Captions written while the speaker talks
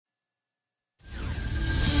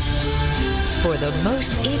the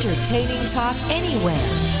most entertaining talk anywhere.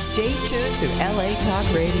 Stay tuned to LA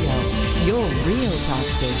Talk Radio, your real talk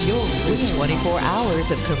station with 24 hours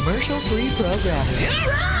of commercial-free programming. All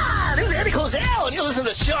right, this is Eddie Cozell, and you listen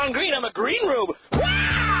to Sean Green on the Green Room.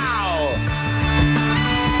 Wow!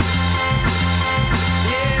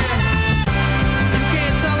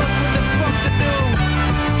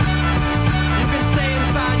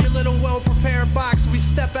 Well-prepared box, we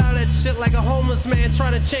step out of that shit like a homeless man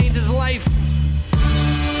trying to change his life.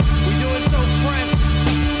 We do it so fresh,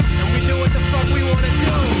 and we do what the fuck we want to do.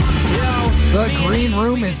 The Green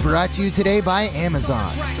Room is brought to you today by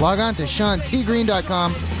Amazon. Log on to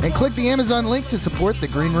SeanTGreen.com and click the Amazon link to support the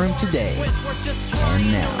Green Room today.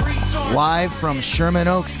 And now, live from Sherman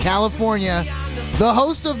Oaks, California, the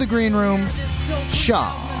host of the Green Room,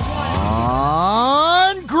 Sean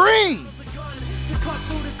Green.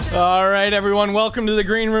 All right, everyone, welcome to the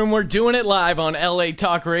Green Room. We're doing it live on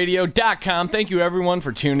LATalkRadio.com. Thank you, everyone,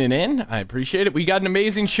 for tuning in. I appreciate it. We got an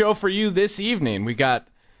amazing show for you this evening. We got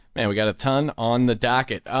a ton on the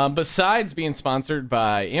docket. Besides being sponsored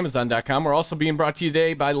by Amazon.com, we're also being brought to you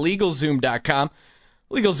today by LegalZoom.com.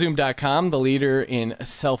 LegalZoom.com, the leader in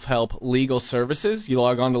self-help legal services. You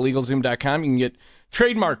log on to LegalZoom.com, you can get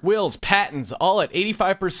trademark, wills, patents, all at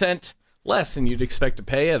 85% less than you'd expect to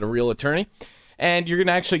pay at a real attorney. And you're going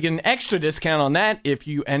to actually get an extra discount on that if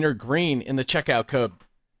you enter green in the checkout code.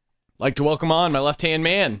 I'd like to welcome on my left-hand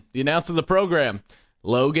man, the announcer of the program,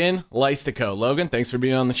 Logan Lystico. Logan, thanks for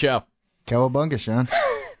being on the show. Cowabunga, Sean.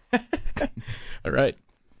 All right.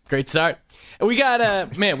 Great start. And we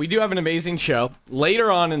got, we do have an amazing show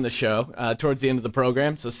later on in the show, towards the end of the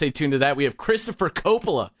program, so stay tuned to that. We have Christopher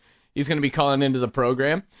Coppola. He's going to be calling into the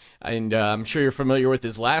program, and I'm sure you're familiar with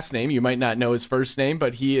his last name. You might not know his first name,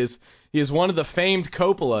 but he is one of the famed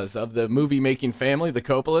Coppolas of the movie-making family, the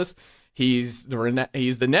Coppolas. He's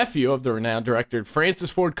the nephew of the renowned director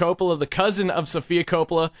Francis Ford Coppola, the cousin of Sofia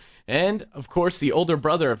Coppola, and, of course, the older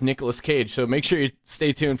brother of Nicolas Cage. So make sure you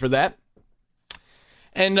stay tuned for that.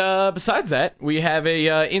 And besides that, we have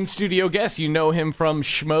a in-studio guest. You know him from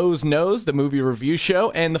Schmoes Know, the movie review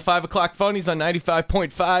show, and the 5 o'clock funnies on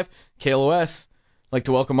 95.5 KLOS. I'd like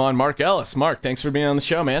to welcome on Mark Ellis. Mark, thanks for being on the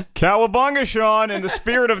show, man. Cowabunga, Sean. In the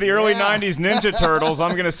spirit of the early 90s Ninja Turtles,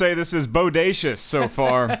 I'm going to say this is bodacious so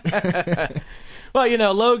far. Well, you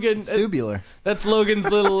know, Logan. It's tubular. That's Logan's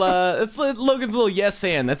little. That's Logan's little yes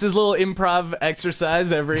and. That's his little improv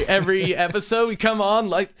exercise every episode. We come on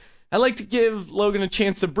like. I like to give Logan a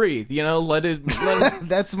chance to breathe, you know, let him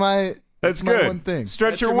That's my good. one thing.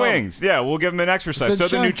 Stretch your wings. Yeah, we'll give him an exercise. So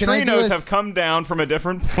Sean, the neutrinos have come down from a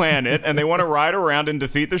different planet, and they want to ride around and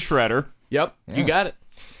defeat the Shredder. Yep, yeah. You got it.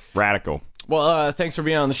 Radical. Well, thanks for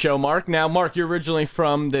being on the show, Mark. Now, Mark, you're originally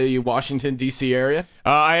from the Washington, D.C. area?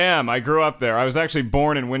 I am. I grew up there. I was actually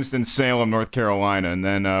born in Winston-Salem, North Carolina, and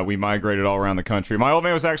then we migrated all around the country. My old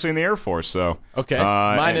man was actually in the Air Force, so. Okay,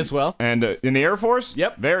 mine as well. And in the Air Force?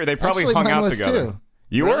 Yep. They probably actually, hung mine out was together. Too.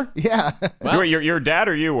 You really? were? Yeah. Wow. Your dad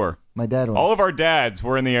or you were? My dad was. All of our dads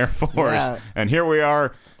were in the Air Force, yeah. And here we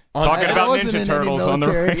are. Talking about Ninja Turtles on the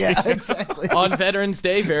radio. Yeah, exactly. On Veterans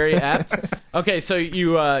Day, very apt. Okay, so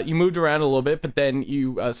you moved around a little bit, but then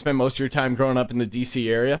you spent most of your time growing up in the D.C.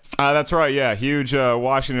 area? That's right, yeah. Huge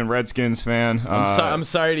Washington Redskins fan. I'm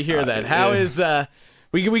sorry to hear that. How is...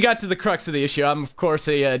 We got to the crux of the issue. I'm, of course,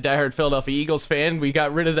 a diehard Philadelphia Eagles fan. We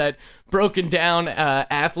got rid of that broken-down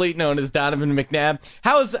athlete known as Donovan McNabb.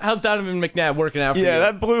 How's Donovan McNabb working out for you? Yeah,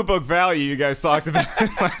 that blue book value you guys talked about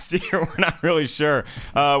last year, we're not really sure.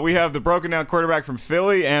 We have the broken-down quarterback from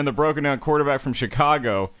Philly and the broken-down quarterback from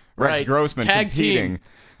Chicago, Rex Grossman, Tag competing. Team.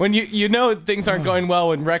 When you know things aren't going well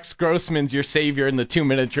when Rex Grossman's your savior in the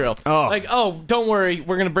 2-minute drill. Don't worry,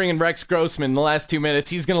 we're going to bring in Rex Grossman in the last 2 minutes.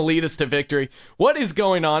 He's going to lead us to victory. What is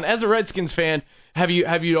going on? As a Redskins fan, have you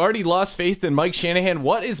already lost faith in Mike Shanahan?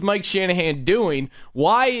 What is Mike Shanahan doing?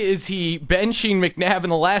 Why is he benching McNabb in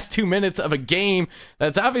the last 2 minutes of a game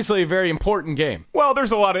that's obviously a very important game? Well,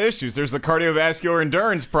 there's a lot of issues. There's the cardiovascular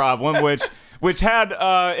endurance problem, which had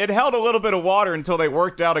it held a little bit of water until they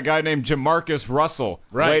worked out a guy named Jamarcus Russell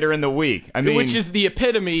later in the week. I mean, which is the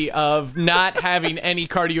epitome of not having any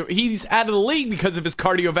cardio. He's out of the league because of his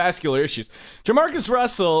cardiovascular issues. Jamarcus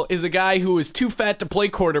Russell is a guy who is too fat to play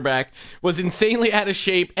quarterback, was insanely out of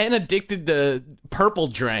shape, and addicted to purple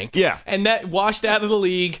drink. Yeah. And that washed out of the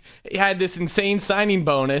league. He had this insane signing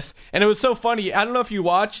bonus, and it was so funny. I don't know if you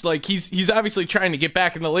watched. Like he's obviously trying to get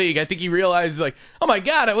back in the league. I think he realizes like, oh my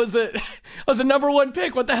God, I was a number one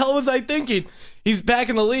pick. What the hell was I thinking? He's back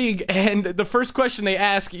in the league, and the first question they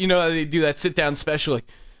ask, you know, they do that sit-down special, like,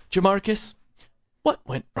 Jamarcus, what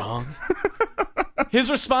went wrong? His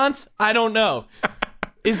response, I don't know.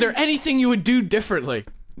 is there anything you would do differently?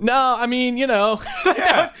 No, I mean, he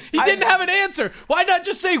didn't have an answer. Why not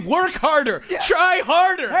just say work harder, try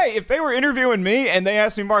harder? Hey, if they were interviewing me and they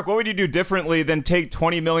asked me, Mark, what would you do differently than take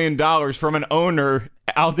 $20 million from an owner,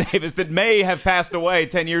 Al Davis, that may have passed away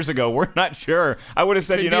 10 years ago? We're not sure. I would have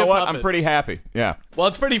said, you know what, I'm pretty happy. Yeah. Well,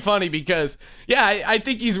 it's pretty funny because, I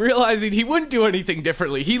think he's realizing he wouldn't do anything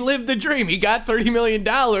differently. He lived the dream. He got $30 million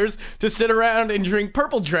to sit around and drink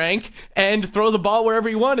purple drank and throw the ball wherever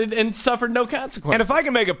he wanted and suffered no consequences. And if I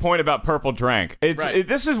can make a point about purple drank,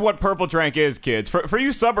 this is what purple drank is, kids. For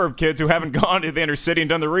you suburb kids who haven't gone to the inner city and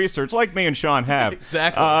done the research, like me and Sean have.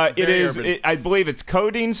 Exactly. I believe it's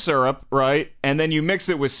codeine syrup, right? And then you mix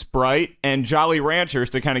it with Sprite and Jolly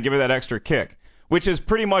Ranchers to kind of give it that extra kick, which is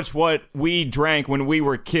pretty much what we drank when we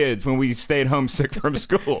were kids, when we stayed home sick from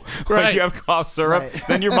school. Right. Like you have cough syrup,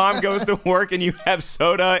 then your mom goes to work and you have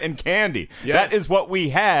soda and candy. Yes. That is what we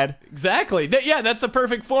had. Exactly. That's the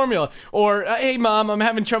perfect formula. Or, hey, Mom, I'm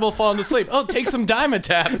having trouble falling asleep. Oh, take some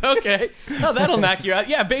Dimetap. Okay. Oh, that'll knock you out.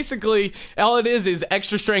 Yeah, basically, all it is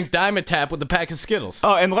extra strength Dimetap with a pack of Skittles.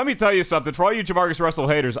 Oh, and let me tell you something. For all you Jamarcus Russell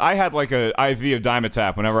haters, I had like a IV of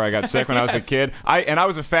Dimetap whenever I got sick when I was a kid. I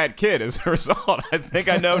was a fat kid as a result. I think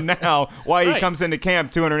I know now why he comes into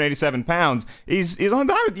camp 287 pounds. He's on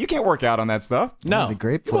diet. You can't work out on that stuff. No. The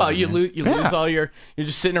grape flavor, well, you lose all your. You're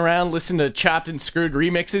just sitting around listening to chopped and screwed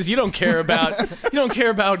remixes. You don't care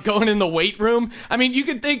about going in the weight room. I mean, you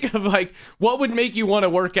could think of like what would make you want to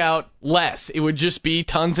work out less. It would just be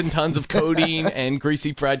tons and tons of codeine and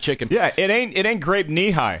greasy fried chicken. Yeah, it ain't grape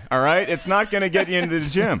knee high. All right, it's not gonna get you into the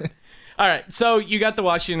gym. All right, so you got the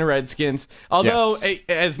Washington Redskins. Although,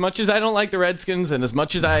 as much as I don't like the Redskins and as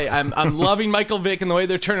much as I'm loving Michael Vick and the way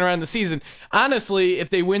they're turning around the season, honestly,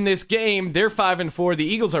 if they win this game, they're 5-4. The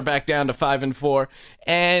Eagles are back down to 5-4,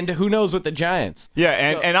 and who knows with the Giants. Yeah,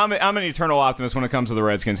 and I'm an eternal optimist when it comes to the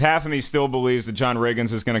Redskins. Half of me still believes that John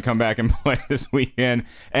Riggins is going to come back and play this weekend.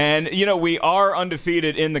 And, we are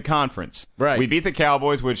undefeated in the conference. Right. We beat the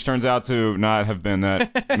Cowboys, which turns out to not have been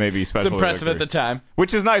that maybe special. It's impressive victory. At the time.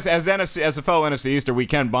 Which is nice. As a fellow NFC Easter, we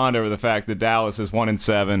can bond over the fact that Dallas is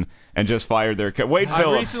 1-7 and just fired their coach. Wade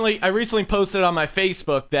Phillips. I recently posted on my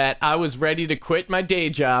Facebook that I was ready to quit my day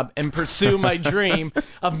job and pursue my dream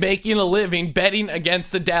of making a living betting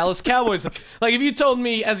against the Dallas Cowboys. Like, if you told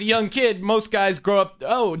me as a young kid, most guys grow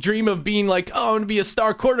up, dream of being like, I want to be a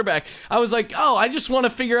star quarterback. I was like, I just want to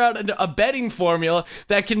figure out a betting formula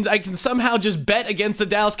that I can somehow just bet against the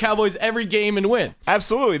Dallas Cowboys every game and win.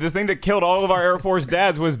 Absolutely. The thing that killed all of our Air Force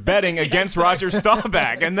dads was betting against Roger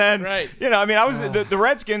Staubach. And then, the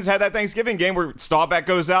Redskins had that Thanksgiving game where Staubach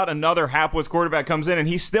goes out, another hapless quarterback comes in, and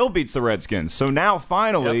he still beats the Redskins. So now,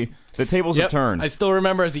 finally, the tables have turned. I still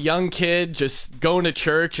remember as a young kid just going to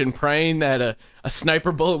church and praying that a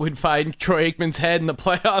sniper bullet would find Troy Aikman's head in the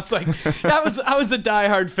playoffs. Like, I was a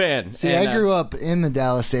diehard fan. See, I grew up in the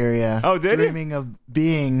Dallas area. Oh, did dreaming of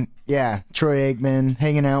being, Troy Aikman,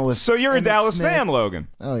 hanging out with. So you're a Dallas fan, Logan?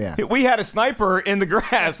 Oh, yeah. We had a sniper in the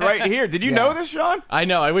grass right here. Did you know this, Sean? I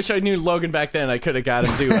know. I wish I knew Logan back then. I could have got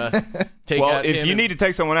him to take out. Well, if you need to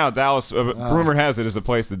take someone out, Dallas, rumor has it, is the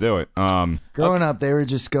place to do it. Growing up, they were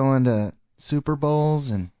just going to Super Bowls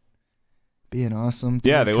and being awesome.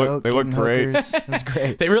 Yeah, they look great. That's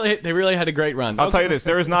great. They really had a great run. I'll tell you this: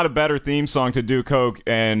 there is not a better theme song to do coke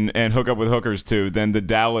and hook up with hookers to than the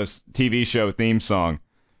Dallas TV show theme song.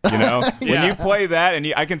 When you play that,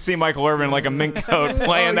 and I can see Michael Irvin in like a mink coat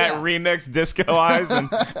playing that remix disco-ized, and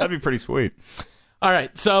that'd be pretty sweet. All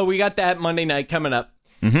right, so we got that Monday night coming up.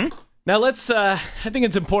 Mm-hmm. Now let's. I think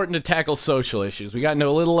it's important to tackle social issues. We got into a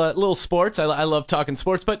little sports. I love talking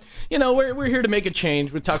sports, but we're here to make a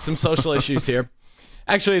change. We talk some social issues here.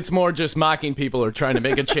 Actually, it's more just mocking people or trying to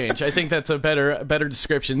make a change. I think that's a better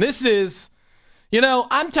description. This is.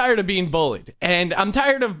 I'm tired of being bullied, and I'm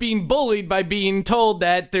tired of being bullied by being told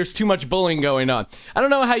that there's too much bullying going on. I don't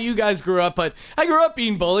know how you guys grew up, but I grew up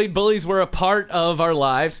being bullied. Bullies were a part of our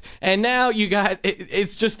lives, and now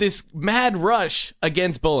it's just this mad rush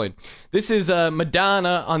against bullying. This is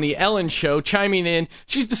Madonna on the Ellen Show chiming in.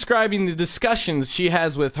 She's describing the discussions she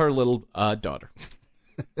has with her little daughter.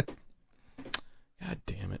 God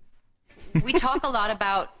damn it. We talk a lot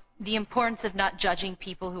about the importance of not judging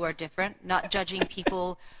people who are different, not judging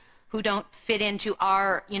people who don't fit into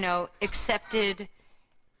our, accepted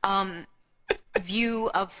view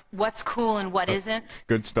of what's cool and what isn't.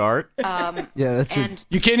 Good start. Yeah, that's and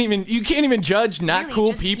you can't even judge not really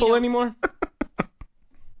cool just, people anymore.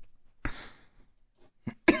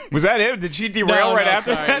 Was that it? Did she derail right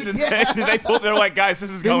after sorry. that? Did they pull? They're like, guys,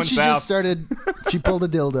 this is Then going she south. just started. She pulled a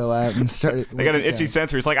dildo out and started. They got an itchy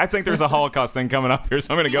sensor. It's like, I think there's a Holocaust thing coming up here,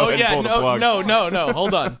 so I'm going to go ahead and pull the plug. No.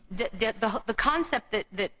 Hold on. The concept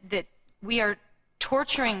that we are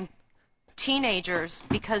torturing teenagers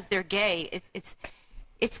because they're gay,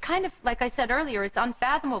 it's kind of, like I said earlier, it's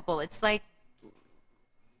unfathomable. It's like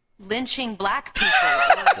lynching black people.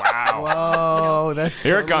 Wow. Whoa, that's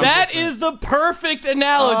Here it comes. That is the perfect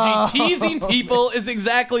analogy. Teasing people is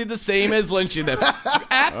exactly the same as lynching them.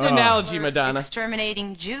 Apt analogy, Madonna.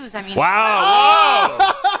 Exterminating Jews. I mean, Wow.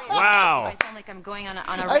 Wow. I sound like I'm going on a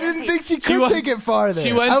I didn't rampage. think she could take it farther.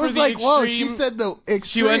 she went I for was the like, whoa, extreme- she said the extreme.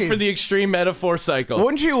 She went for the extreme metaphor cycle.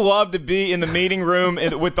 Wouldn't you love to be in the meeting room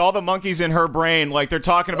with all the monkeys in her brain, like they're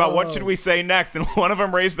talking about what should we say next, and one of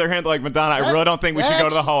them raised their hand like, Madonna, I really don't think we should go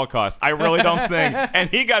to the Holocaust. I really don't think. And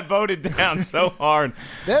he got voted down so hard.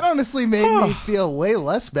 That honestly made me feel way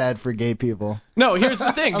less bad for gay people. No, here's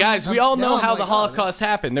the thing, guys. We all know now how I'm the like, Holocaust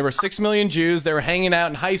happened. There were 6 million Jews. They were hanging out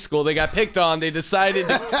in high school. They got picked on. They decided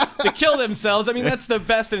to kill themselves. I mean, that's the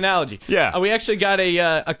best analogy. Yeah. We actually got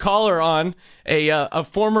a caller on, a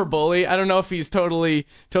former bully. I don't know if he's totally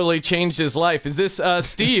changed his life. Is this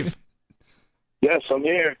Steve? Yes, I'm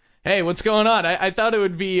here. Hey, what's going on? I thought it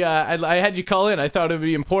would be. I had you call in. I thought it would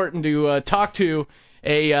be important to talk to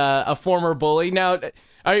a former bully. Now,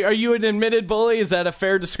 are you an admitted bully? Is that a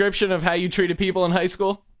fair description of how you treated people in high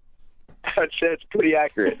school? That's pretty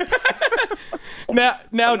accurate. Now,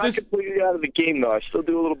 I'm not just completely out of the game though. I still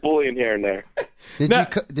do a little bullying here and there.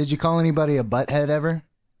 Did you call anybody a butthead ever?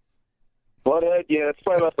 Butthead, yeah, that's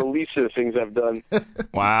probably about the least of the things I've done.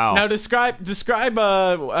 Wow. now describe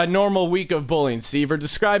a normal week of bullying, Steve, or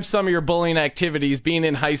describe some of your bullying activities being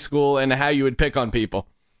in high school and how you would pick on people.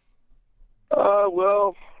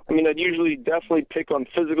 Well, I mean, I'd usually definitely pick on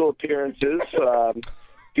physical appearances.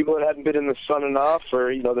 People that hadn't been in the sun enough,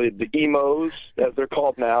 or the emos as they're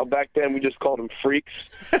called now. Back then, we just called them freaks.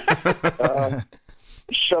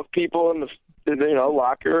 Shove people in the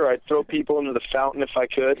locker. I'd throw people into the fountain if I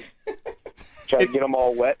could. Try to get them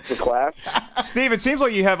all wet for class. Steve, it seems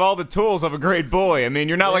like you have all the tools of a great bully. I mean,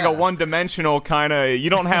 you're not like a one-dimensional kind of. You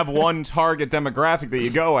don't have one target demographic that you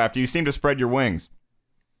go after. You seem to spread your wings.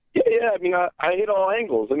 Yeah. I mean, I hit all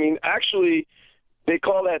angles. I mean, actually, they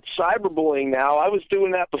call that cyberbullying now. I was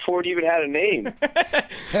doing that before it even had a name.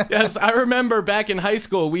 Yes, I remember back in high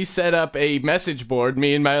school we set up a message board,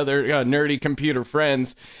 me and my other nerdy computer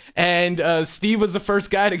friends, and Steve was the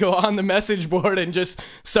first guy to go on the message board and just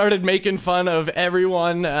started making fun of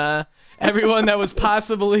everyone that was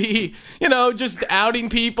possibly, just outing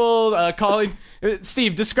people, calling.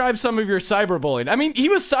 Steve, describe some of your cyberbullying. I mean, he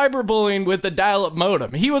was cyberbullying with the dial-up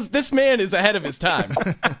modem. This man is ahead of his time.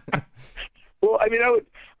 Well, I mean,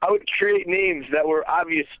 I would create names that were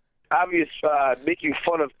obvious, making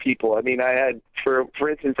fun of people. I mean, I had, for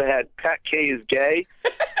instance, I had Pat K is gay.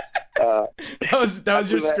 That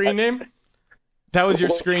was your screen name? That was your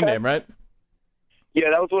screen name, right?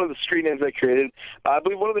 Yeah, that was one of the screen names I created. I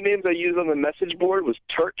believe one of the names I used on the message board was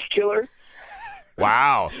Turk Killer.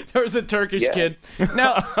 Wow. There was a Turkish kid.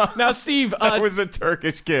 Now, Steve. That was a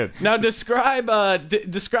Turkish kid. Now, describe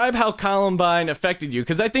how Columbine affected you,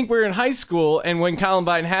 because I think we were in high school, and when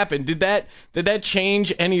Columbine happened, did that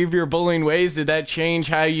change any of your bullying ways? Did that change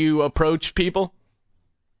how you approached people?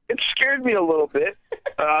 It scared me a little bit,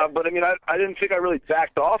 but I mean, I didn't think I really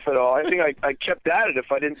backed off at all. I think I kept at it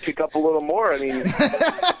if I didn't pick up a little more. I mean,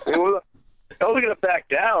 I wasn't going to back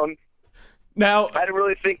down. Now, I didn't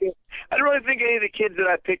really think any of the kids that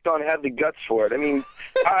I picked on had the guts for it. I mean,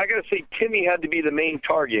 I got to say Timmy had to be the main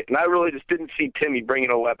target, and I really just didn't see Timmy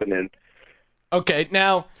bringing a weapon in. Okay,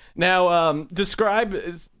 now describe.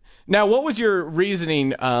 Now, what was your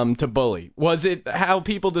reasoning to bully? Was it how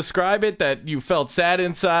people describe it, that you felt sad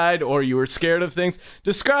inside or you were scared of things?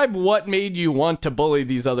 Describe what made you want to bully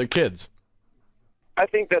these other kids. I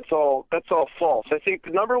think that's all false. I think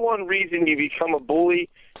the number one reason you become a bully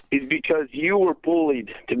is because you were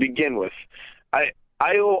bullied to begin with. I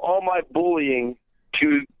owe all my bullying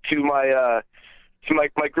to my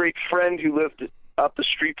great friend who lived up the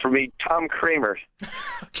street from me, Tom Kramer.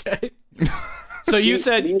 Okay. So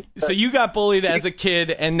you got bullied as a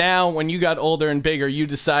kid, and now when you got older and bigger, you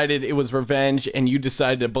decided it was revenge, and you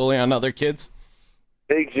decided to bully on other kids?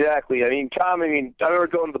 Exactly. I mean, Tom, I remember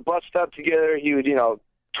going to the bus stop together. He would,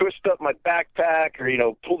 twist up my backpack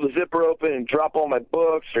or, pull the zipper open and drop all my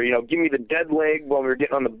books or, give me the dead leg while we were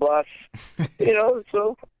getting on the bus.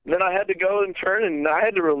 So then I had to go and turn and I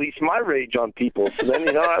had to release my rage on people. So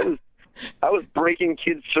then, I was breaking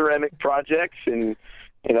kids' ceramic projects and,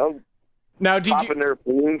 Now, popping their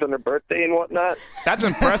balloons on their birthday and whatnot. That's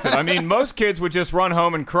impressive. I mean, most kids would just run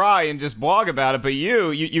home and cry and just blog about it, but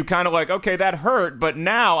you kind of like, okay, that hurt, but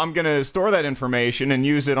now I'm going to store that information and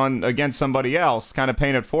use it against somebody else, kind of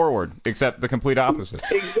paying it forward, except the complete opposite.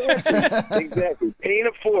 Exactly. Paying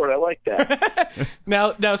it forward. I like that.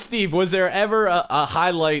 Now, Steve, was there ever a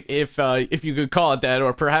highlight, if you could call it that,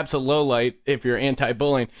 or perhaps a low light if you're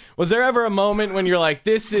anti-bullying? Was there ever a moment when you're like,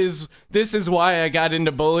 this is why I got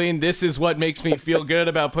into bullying, this is what makes me feel good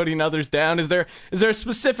about putting others down? Is there a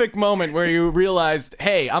specific moment where you realized,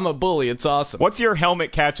 hey, I'm a bully, it's awesome? What's your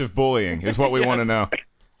helmet catch of bullying is what we want to know.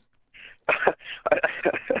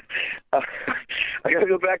 I got to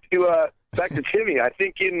go back to Timmy. I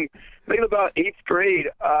think in about 8th grade,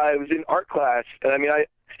 I was in art class, and I mean, I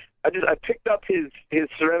picked up his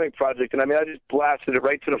ceramic project, and I mean, I just blasted it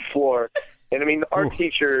right to the floor. And I mean, the art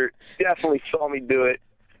teacher definitely saw me do it,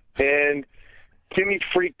 and Timmy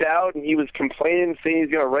freaked out, and he was complaining, saying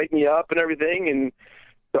he's going to write me up and everything. And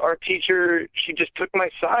the art teacher, she just took my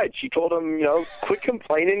side. She told him, quit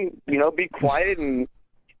complaining, be quiet. And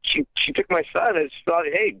she took my side. I just thought,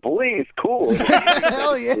 hey, bullying is cool.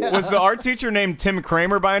 Hell yeah. Was the art teacher named Tim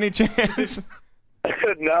Kramer by any chance?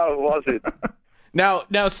 No, it wasn't.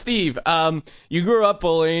 Now, Steve, you grew up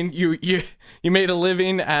bullying. You made a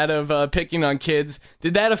living out of picking on kids.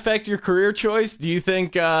 Did that affect your career choice? Do you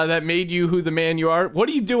think that made you who the man you are? What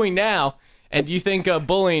are you doing now? And do you think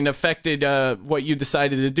bullying affected what you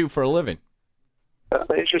decided to do for a living?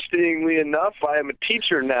 Interestingly enough, I am a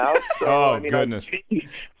teacher now. So, goodness.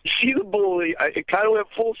 She's a bully. It kind of went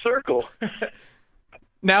full circle.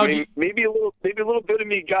 Now, maybe a little bit of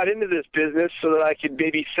me got into this business so that I could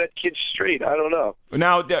maybe set kids straight. I don't know.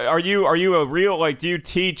 Now, are you a real, do you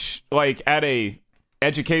teach at a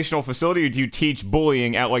educational facility, or do you teach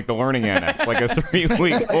bullying at the Learning Annex, like a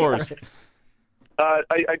 3-week course?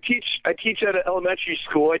 I teach at an elementary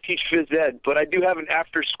school. I teach phys ed, but I do have an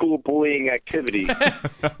after-school bullying activity.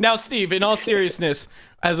 Now, Steve, in all seriousness,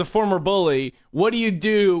 as a former bully, what do you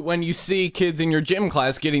do when you see kids in your gym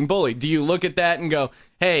class getting bullied? Do you look at that and go,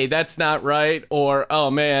 hey, that's not right? Or,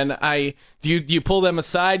 oh, man, do you pull them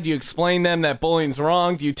aside? Do you explain them that bullying's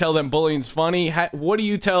wrong? Do you tell them bullying's funny? What do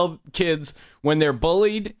you tell kids when they're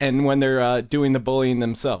bullied and when they're doing the bullying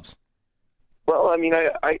themselves? Well, I mean,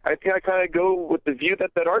 I think I kind of go with the view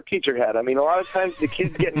that art teacher had. I mean, a lot of times the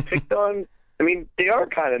kids getting picked on, I mean, they are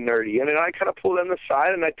kind of nerdy. I mean, I kind of pull them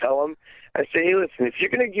aside and I tell them, I say, hey, listen, if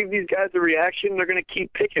you're going to give these guys a reaction, they're going to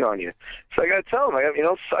keep picking on you. So I got to tell them,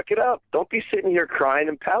 suck it up. Don't be sitting here crying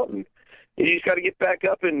and pouting. You just got to get back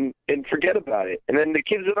up and forget about it. And then the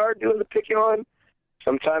kids that are doing the picking on,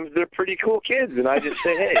 sometimes they're pretty cool kids. And I just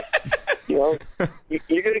say, hey, you're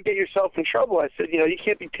going to get yourself in trouble. I said, you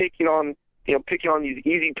can't be picking on these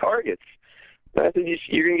easy targets. I said,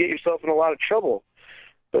 you're going to get yourself in a lot of trouble.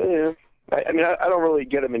 But, I mean, I don't really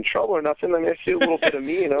get them in trouble or nothing. I mean, I see a little bit of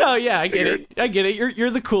me, No, yeah, I get it. You're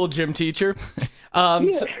the cool gym teacher.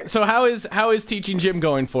 Yeah. So how is teaching gym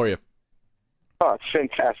going for you? Oh, it's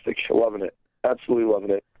fantastic. Loving it. Absolutely loving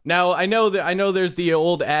it. Now, I know there's the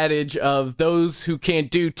old adage of those who can't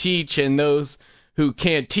do teach and those who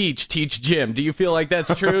can't teach gym. Do you feel like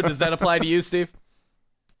that's true? Does that apply to you, Steve?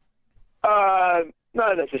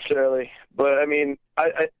 Not necessarily, but I mean,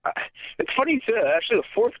 it's funny you said that. Actually,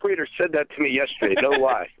 the 4th grader said that to me yesterday. No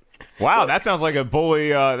lie. Wow, that sounds like a bully.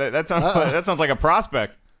 That sounds like a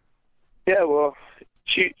prospect. Yeah, well,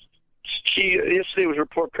 she yesterday was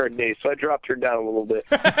report card day, so I dropped her down a little bit.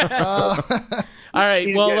 All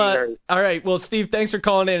right. Well, Steve, thanks for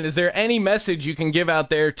calling in. Is there any message you can give out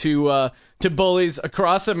there to bullies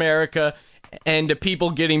across America and to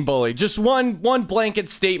people getting bullied? Just one blanket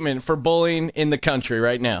statement for bullying in the country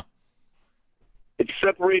right now. It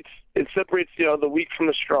separates the weak from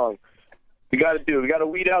the strong. We got to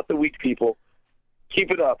weed out the weak people.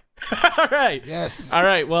 Keep it up. All right. Yes. All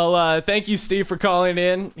right. Well, thank you, Steve, for calling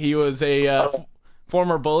in. He was a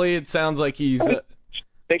former bully. It sounds like he's.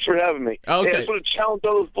 Thanks for having me. Okay. Hey, I just want to challenge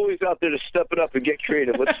all those bullies out there to step it up and get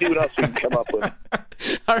creative. Let's see what else we can come up with.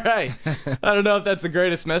 All right. I don't know if that's the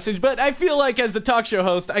greatest message, but I feel like as the talk show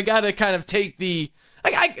host, I got to kind of take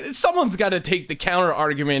someone's got to take the counter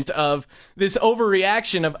argument of this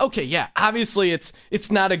overreaction of, okay, yeah, obviously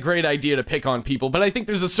it's not a great idea to pick on people, but I think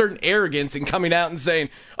there's a certain arrogance in coming out and saying,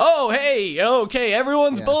 oh, hey, okay,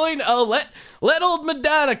 everyone's bullying. Oh, let old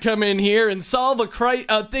Madonna come in here and solve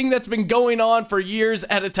a thing that's been going on for years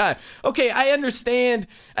at a time. Okay, I understand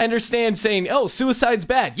saying, oh, suicide's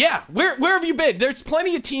bad. Yeah, where have you been? There's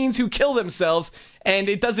plenty of teens who kill themselves, and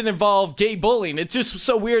it doesn't involve gay bullying. It's just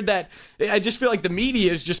so weird that I just feel like the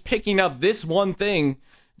media is just picking up this one thing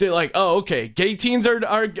they're like, oh, okay, gay teens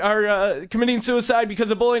are committing suicide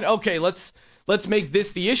because of bullying. Okay, let's make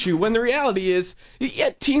this the issue, when the reality is, yeah,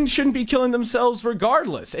 teens shouldn't be killing themselves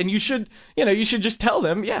regardless. And you should just tell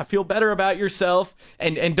them, yeah, feel better about yourself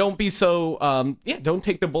and don't be so, don't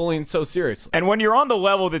take the bullying so seriously. And when you're on the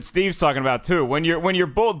level that Steve's talking about too, when you're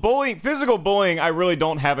bullying, physical bullying, I really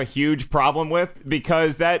don't have a huge problem with,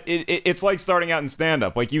 because it's like starting out in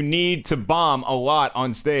stand-up. Like, you need to bomb a lot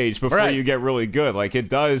on stage before you get really good. Like, it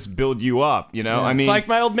does build you up, you know? Yeah. I mean, it's like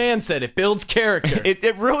my old man said, it builds character.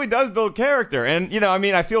 It really does build character. And, I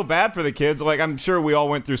mean, I feel bad for the kids. Like, I'm sure we all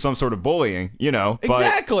went through some sort of bullying, but,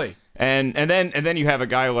 exactly. And then you have a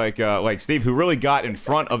guy like Steve, who really got in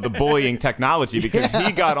front of the bullying technology, because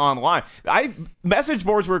he got online. Message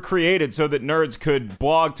boards were created so that nerds could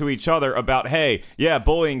blog to each other about, hey, yeah,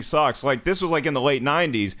 bullying sucks. Like, this was like in the late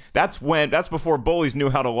 90s. That's before bullies knew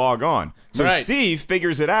how to log on. So Steve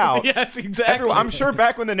figures it out. Yes, exactly. I'm sure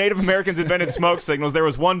back when the Native Americans invented smoke signals, there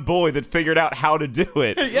was one bully that figured out how to do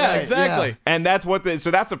it. Yeah, exactly. Yeah. And that's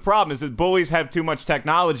that's the problem, is that bullies have too much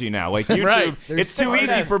technology now. Like YouTube, it's too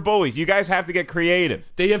easy for bullies. You guys have to get creative.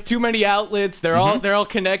 They have too many outlets. They're all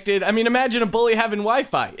connected. I mean, imagine a bully having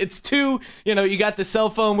Wi-Fi. It's too, you got the cell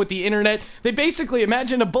phone with the internet. They basically,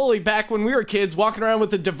 imagine a bully back when we were kids walking around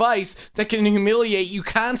with a device that can humiliate you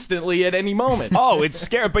constantly at any moment. Oh, it's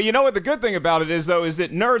scary. But you know what the good thing about it is, though, is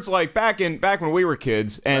that nerds, like back when we were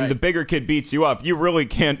kids and the bigger kid beats you up, you really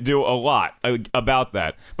can't do a lot about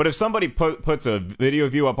that. But if somebody puts a video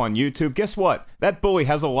of you up on YouTube, guess what? That bully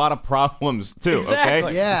has a lot of problems too. Exactly.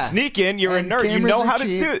 Okay. Yeah. Sneak in. You're a nerd. You know how to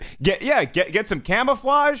do it. Get some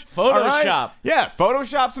camouflage. Photoshop. Right? Yeah.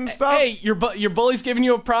 Photoshop some stuff. Hey, your bully's giving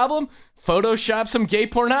you a problem? Photoshop some gay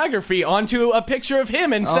pornography onto a picture of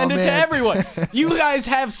him and send it to everyone. You guys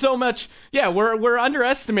have so much. Yeah, we're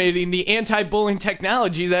underestimating the anti-bullying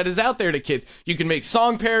technology that is out there to kids. You can make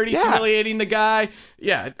song parodies humiliating the guy.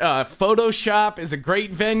 Yeah, Photoshop is a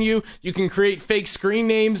great venue. You can create fake screen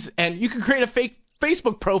names, and you can create a fake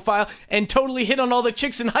Facebook profile and totally hit on all the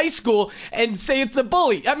chicks in high school and say it's the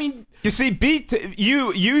bully. I mean, you see,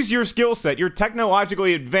 you use your skill set. You're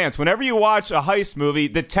technologically advanced. Whenever you watch a heist movie,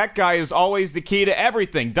 the tech guy is always the key to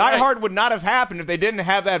everything. Die Hard would not have happened if they didn't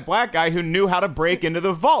have that black guy who knew how to break into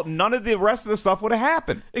the vault. None of the rest of the stuff would have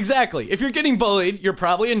happened. Exactly. If you're getting bullied, you're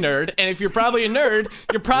probably a nerd, and if you're probably a nerd,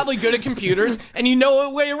 you're probably good at computers, and you know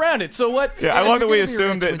a way around it. So what? Yeah, I love that we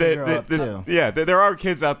assume that there are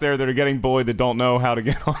kids out there that are getting bullied that don't know how to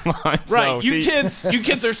get online. Right. So, you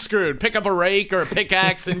kids are screwed. Pick up a rake or a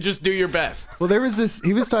pickaxe and just do your best. Well, there was this.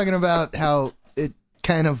 He was talking about how it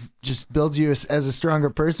kind of just builds you as a stronger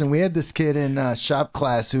person. We had this kid in shop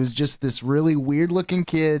class who was just this really weird-looking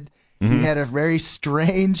kid. Mm-hmm. He had a very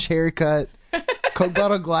strange haircut, Coke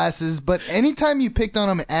bottle glasses. But anytime you picked on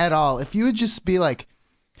him at all, if you would just be like,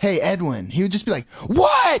 "Hey, Edwin," he would just be like,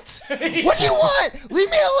 "What? What do you want? Leave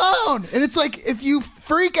me alone!" And it's like, if you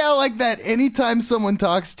freak out like that anytime someone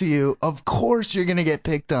talks to you, of course you're gonna get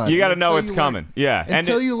picked on. You got to know it's coming.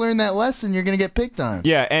 Until you learn that lesson, you're gonna get picked on.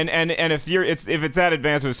 Yeah, and if it's that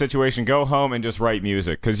advanced of a situation, go home and just write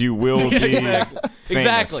music, because you will be famous.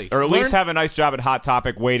 Exactly. Or at least have a nice job at Hot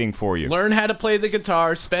Topic waiting for you. Learn how to play the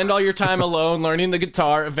guitar. Spend all your time alone learning the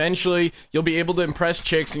guitar. Eventually, you'll be able to impress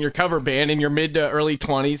chicks in your cover band in your mid to early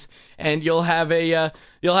 20s, and you'll have a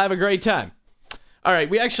great time. All right,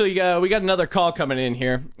 we got another call coming in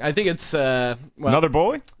here. I think it's another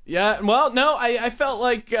bully? Yeah. Well, no, I felt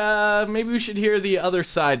like maybe we should hear the other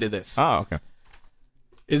side to this. Oh, okay.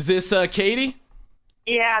 Is this Katie?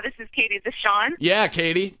 Yeah, this is Katie. Is this Sean? Yeah,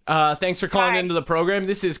 Katie. Thanks for calling into the program.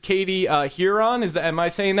 This is Katie Huron. Am I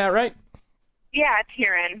saying that right? Yeah, it's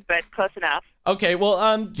Huron, but close enough. Okay,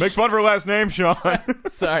 well, makes fun of her last name, Sean.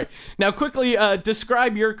 Sorry. Now, quickly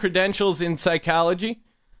describe your credentials in psychology.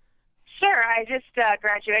 Sure. I just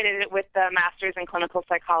graduated with a master's in clinical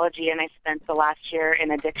psychology, and I spent the last year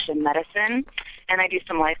in addiction medicine, and I do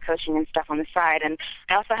some life coaching and stuff on the side. And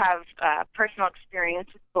I also have personal experience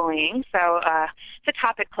with bullying, so it's a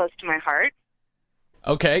topic close to my heart.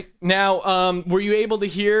 Okay. Now, were you able to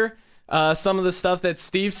hear some of the stuff that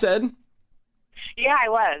Steve said? Yeah, I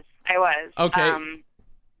was. Okay.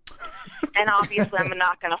 And obviously, I'm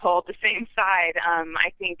not going to hold the same side.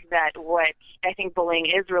 I think bullying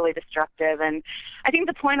is really destructive, and I think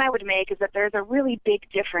the point I would make is that there's a really big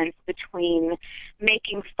difference between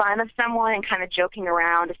making fun of someone and kind of joking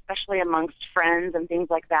around, especially amongst friends and things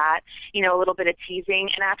like that, a little bit of teasing,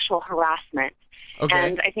 and actual harassment. Okay.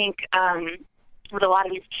 And I think with a lot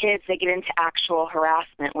of these kids, they get into actual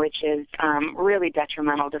harassment, which is really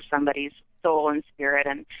detrimental to somebody's soul and spirit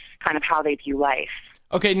and kind of how they view life.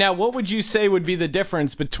 Okay, now what would you say would be the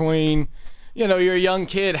difference between, you're a young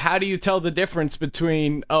kid, how do you tell the difference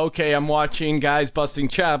between, okay, I'm watching guys busting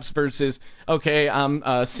chops versus, okay,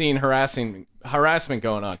 I'm seeing harassment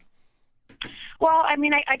going on? Well, I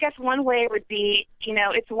mean, I guess one way would be,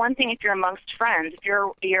 it's one thing if you're amongst friends. If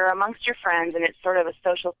you're amongst your friends and it's sort of a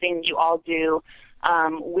social thing that you all do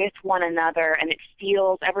with one another, and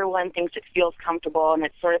everyone thinks it feels comfortable, and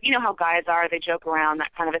it's sort of, how guys are, they joke around,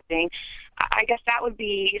 that kind of a thing. I guess that would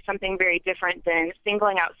be something very different than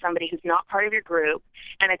singling out somebody who's not part of your group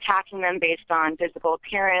and attacking them based on physical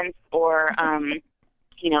appearance or,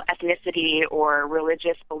 ethnicity or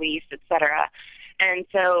religious beliefs, etc. And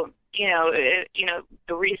so,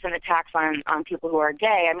 the recent attacks on people who are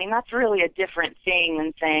gay, I mean, that's really a different thing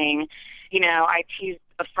than saying, I teased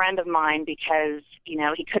a friend of mine because,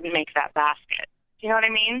 he couldn't make that basket. Do you know what I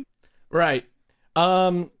mean? Right.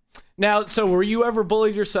 Now, so were you ever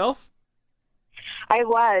bullied yourself? I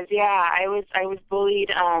was, yeah. I was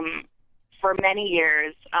bullied for many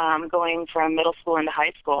years, going from middle school into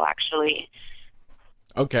high school, actually.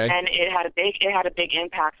 Okay. And it had a big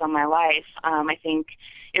impact on my life. I think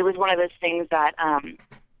it was one of those things that,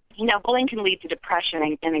 bullying can lead to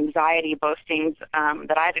depression and anxiety, both things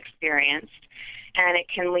that I've experienced, and it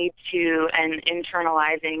can lead to an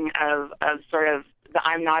internalizing of sort of the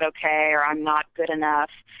I'm not okay or I'm not good enough,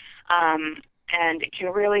 and it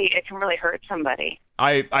can really hurt somebody.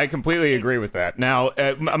 I completely agree with that. Now,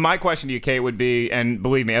 my question to you, Kate, would be, and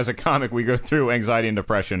believe me, as a comic, we go through anxiety and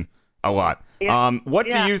depression a lot. Yeah. What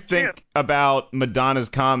do you think about Madonna's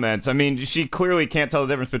comments? I mean, she clearly can't tell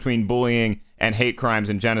the difference between bullying and hate crimes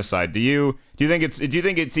and genocide. Do you think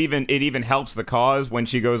it even helps the cause when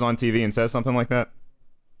she goes on TV and says something like that?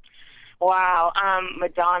 Wow,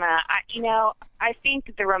 Madonna. I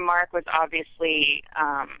think the remark was obviously.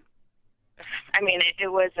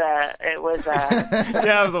 It was a.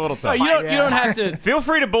 Yeah, it was a little tough. You don't have to. Feel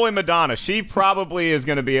free to bully Madonna. She probably is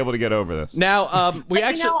going to be able to get over this. Now,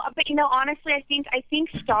 honestly, I think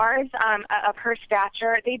stars of her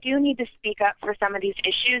stature, they do need to speak up for some of these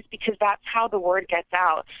issues because that's how the word gets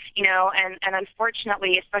out. And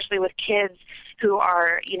unfortunately, especially with kids who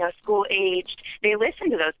are school aged, they listen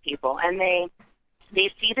to those people and they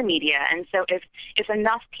see the media. And so if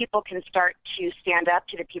enough people can start to stand up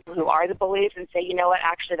to the people who are the bullies and say, you know what,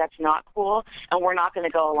 actually that's not cool and we're not going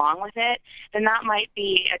to go along with it, then that might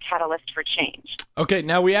be a catalyst for change. Okay,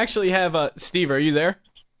 now we actually have Steve, are you there?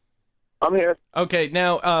 I'm here. Okay,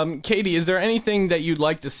 now, Katie, is there anything that you'd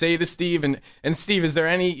like to say to Steve? And Steve, is there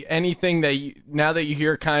anything that now that you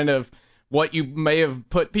hear kind of what you may have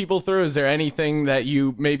put people through, is there anything that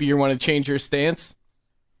you want to change your stance?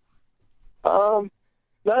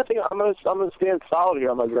 No, I think I'm gonna stand solid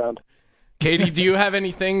here on my ground. Katie, do you have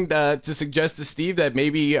anything to suggest to Steve that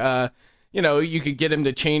maybe you could get him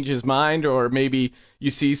to change his mind, or maybe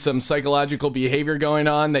you see some psychological behavior going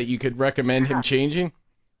on that you could recommend him changing?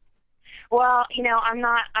 Well, I'm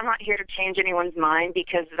not here to change anyone's mind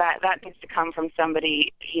because that needs to come from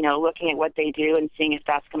somebody, looking at what they do and seeing if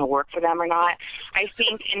that's going to work for them or not. I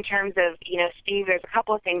think in terms of, Steve, there's a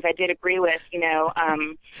couple of things I did agree with,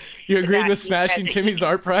 You agreed with smashing Timmy's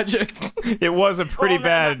art project? It was a pretty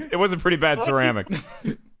bad ceramic.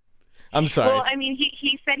 I'm sorry. Well, I mean,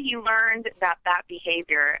 he said he learned that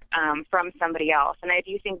behavior from somebody else, and I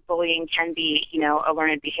do think bullying can be, a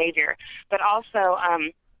learned behavior. But also,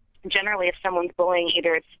 generally, if someone's bullying,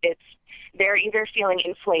 they're either feeling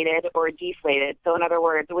inflated or deflated. So in other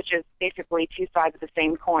words, which is basically two sides of the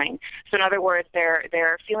same coin. So in other words,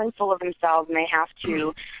 they're feeling full of themselves, and they have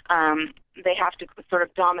to sort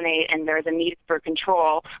of dominate, and there's a need for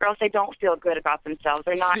control, or else they don't feel good about themselves.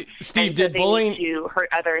 They're not. Steve, so did bullying need to hurt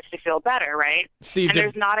others to feel better, right? Steve, and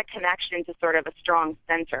there's not a connection to sort of a strong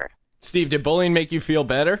center. Steve, did bullying make you feel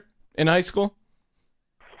better in high school?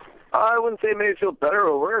 I wouldn't say it made me feel better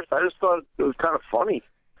or worse. I just thought it was kind of funny.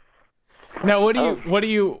 Now, what do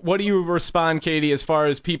you respond, Katie, as far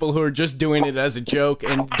as people who are just doing it as a joke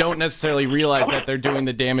and don't necessarily realize that they're doing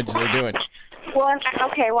the damage they're doing? Well,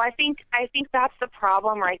 okay. Well, I think that's the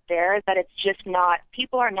problem right there, is that it's just not,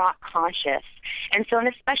 people are not conscious. And so, and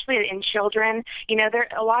especially in children,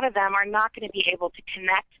 a lot of them are not going to be able to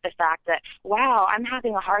connect the fact that, wow, I'm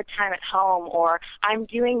having a hard time at home, or I'm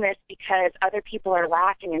doing this because other people are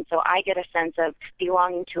laughing, and so I get a sense of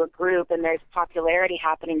belonging to a group, and there's popularity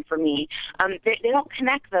happening for me. They don't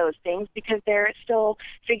connect those things because they're still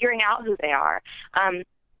figuring out who they are.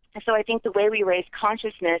 So I think the way we raise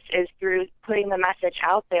consciousness is through putting the message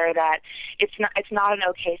out there that it's not an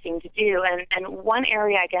okay thing to do. And one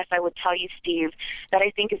area, I guess I would tell you, Steve, that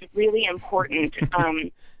I think is really important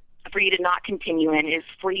for you to not continue in is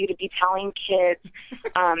for you to be telling kids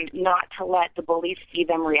not to let the bullies see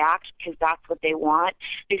them react because that's what they want.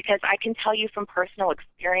 Because I can tell you from personal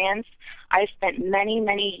experience, I spent many,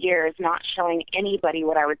 many years not showing anybody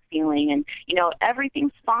what I was feeling, and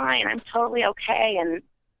everything's fine, I'm totally okay, and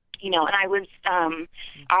and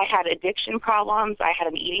I had addiction problems. I had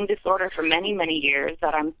an eating disorder for many, many years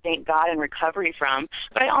that I'm, thank God, in recovery from.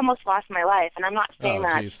 But I almost lost my life, and I'm not saying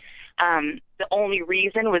the only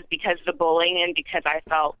reason was because of the bullying and because I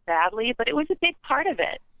felt badly, but it was a big part of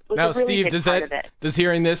it. Now, Steve, does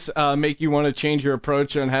hearing this make you want to change your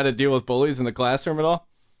approach on how to deal with bullies in the classroom at all?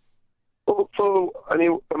 Well, so,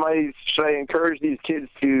 should I encourage these kids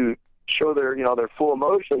to show their full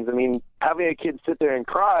emotions? I mean, having a kid sit there and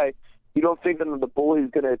cry, you don't think that the bully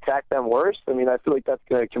is going to attack them worse? I mean, I feel like that's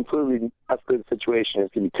going to completely escalate the situation.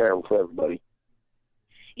 It's going to be terrible for everybody.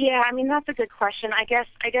 Yeah, that's a good question. I guess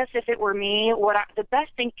if it were me, the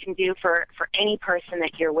best thing you can do for any person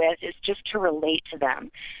that you're with is just to relate to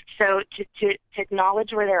them. So to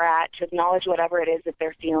acknowledge where they're at, to acknowledge whatever it is that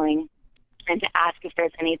they're feeling, and to ask if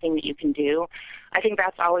there's anything that you can do. I think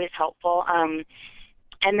that's always helpful.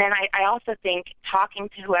 And then I also think talking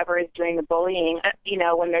to whoever is doing the bullying,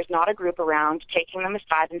 when there's not a group around, taking them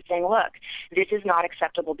aside and saying, look, this is not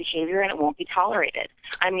acceptable behavior and it won't be tolerated.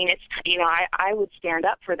 I would stand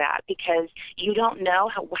up for that because you don't know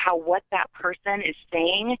how what that person is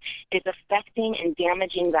saying is affecting and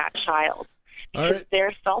damaging that child. Because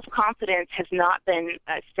their self-confidence has not been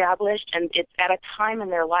established, and it's at a time in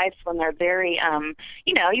their lives when they're very,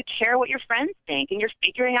 you care what your friends think, and you're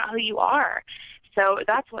figuring out who you are. So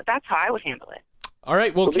that's how I would handle it. All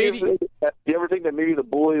right, well, Katie, do you ever think that maybe the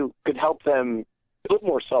bully could help them build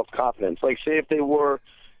more self-confidence? Like, say if they wore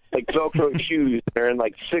like Velcro shoes, they're in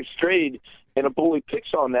like 6th grade, and a bully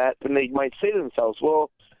picks on that, then they might say to themselves,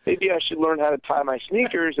 well, maybe I should learn how to tie my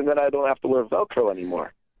sneakers, and then I don't have to wear Velcro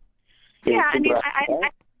anymore. Yeah,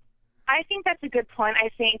 I think that's a good point. I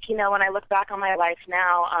think, when I look back on my life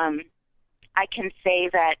now, I can say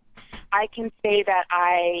that I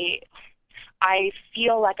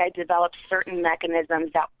feel like I developed certain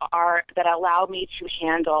mechanisms that allow me to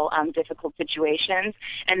handle difficult situations,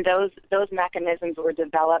 and those mechanisms were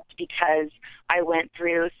developed because I went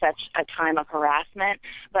through such a time of harassment.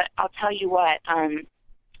 But I'll tell you what,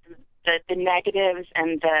 the negatives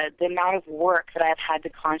and the amount of work that I've had to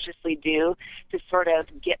consciously do to sort of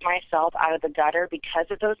get myself out of the gutter because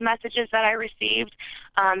of those messages that I received.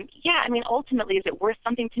 Ultimately, is it worth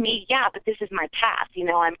something to me? Yeah, but this is my path.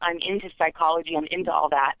 I'm into psychology. I'm into all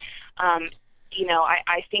that.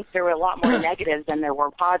 I think there were a lot more negatives than there were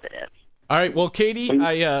positives. All right. Well, Katie,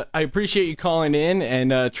 I appreciate you calling in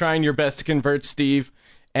and trying your best to convert Steve.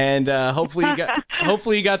 And hopefully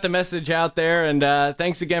you got the message out there. And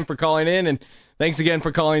thanks again for calling in, and thanks again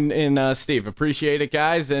for calling in, Steve. Appreciate it,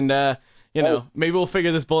 guys. And maybe we'll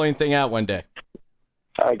figure this bullying thing out one day.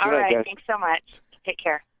 All right. Thanks so much. Take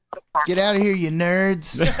care. Get out of here, you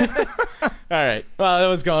nerds. All right. Well, that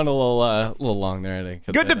was going a little long there, I think.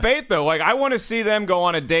 Good debate, though. Like, I want to see them go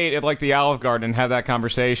on a date at, like, the Olive Garden and have that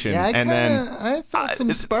conversation. Yeah, I felt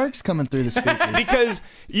some sparks coming through the speakers. Because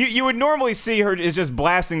you would normally see her as just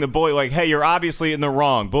blasting the bully, like, hey, you're obviously in the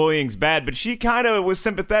wrong. Bullying's bad. But she kind of was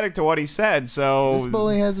sympathetic to what he said, so... This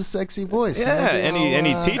bully has a sexy voice. Yeah, and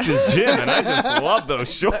he teaches gym, and I just love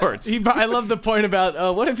those shorts. I love the point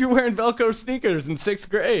about, what if you're wearing Velcro sneakers in 6th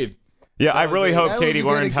grade? Yeah, I really hope Katie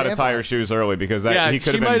learned how to tie her shoes early, because he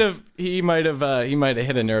could have been... He might have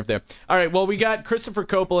hit a nerve there. All right, well, we got Christopher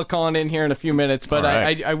Coppola calling in here in a few minutes, but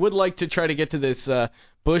right. I would like to try to get to this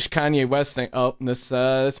Bush Kanye West thing. Oh, this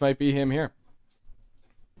might be him here.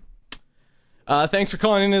 Thanks for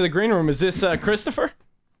calling into the green room. Is this Christopher?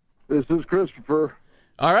 This is Christopher.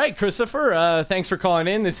 All right, Christopher. Thanks for calling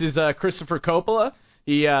in. This is Christopher Coppola.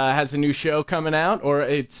 He has a new show coming out, or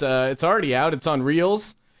it's already out. It's on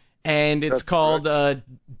Reels. And it's called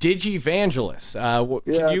Digivangelist.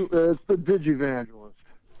 It's the Digivangelist.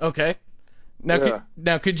 Okay.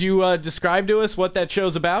 Now, could you describe to us what that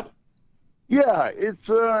show's about? Yeah, it's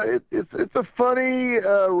a funny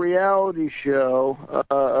reality show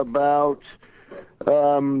about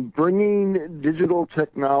bringing digital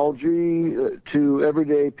technology to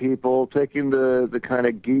everyday people, taking the kind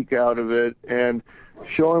of geek out of it, and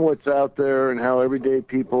showing what's out there and how everyday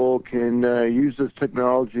people can use this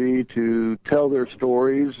technology to tell their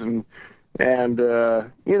stories and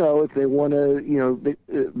if they want to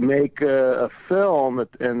make a film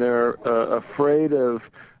and they're afraid of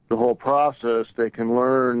the whole process, they can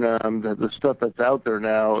learn that the stuff that's out there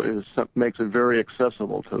now makes it very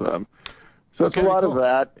accessible to them. So it's a lot of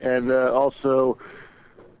that, and also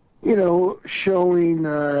showing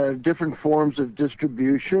different forms of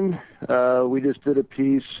distribution. We just did a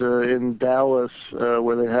piece in Dallas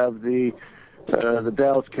where they have the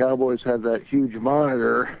Dallas Cowboys have that huge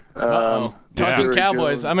monitor. Talking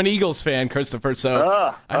Cowboys, I'm an Eagles fan, Christopher.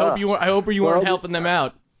 So I hope you weren't helping them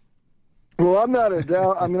out. Well, I'm not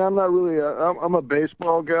really. I'm a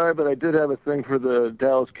baseball guy, but I did have a thing for the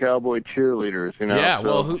Dallas Cowboy cheerleaders. Yeah,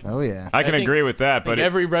 so. I can agree with that. But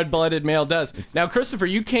every red-blooded male does. Now, Christopher,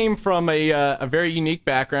 you came from a very unique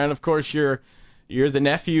background. Of course, you're the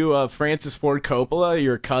nephew of Francis Ford Coppola.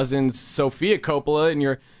 Your cousin's Sofia Coppola, and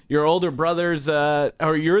your older brother's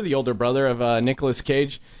you're the older brother of Nicolas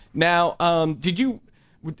Cage. Now, did you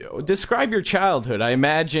describe your childhood? I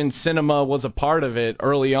imagine cinema was a part of it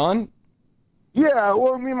early on. Yeah,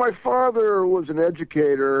 well, my father was an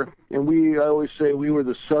educator, and I always say we were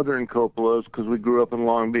the Southern Coppolas because we grew up in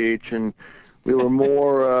Long Beach, and we were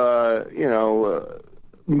more,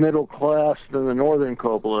 middle class than the Northern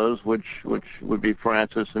Coppolas, which would be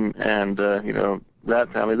Francis and that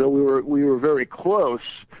family. Though we were very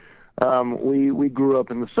close, we grew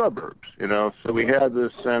up in the suburbs, so we had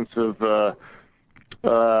this sense of,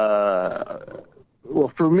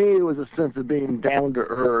 well, for me, it was a sense of being down to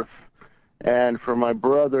earth. And for my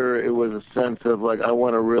brother, it was a sense of like I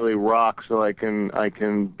want to really rock, so I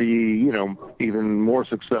can be even more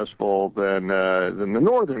successful than the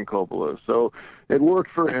Northern Coppola. So it worked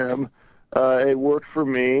for him. It worked for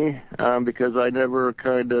me because I never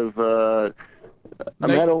kind of. I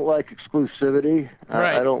don't like exclusivity.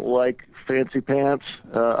 Right. I don't like fancy pants.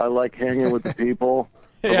 I like hanging with the people.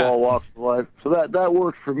 Of all walks of life. So that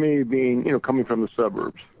worked for me, being coming from the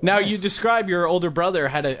suburbs. Now you describe your older brother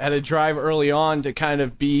had a drive early on to kind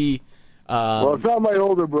of be. Well, it's not my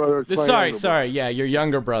older brother. It's my sorry, yeah, your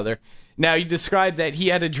younger brother. Now you described that he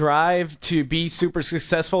had a drive to be super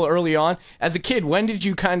successful early on. As a kid, when did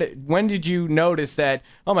you notice that?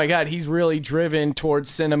 Oh my God, he's really driven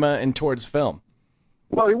towards cinema and towards film.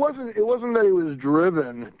 Well, it wasn't that he was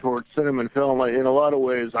driven towards cinema and film. In a lot of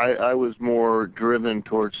ways, I was more driven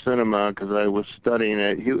towards cinema because I was studying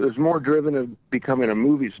it. He was more driven of becoming a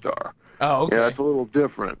movie star. Oh, okay. Yeah, that's a little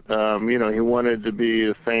different. He wanted to be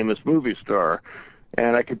a famous movie star.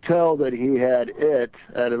 And I could tell that he had it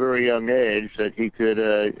at a very young age, that he could,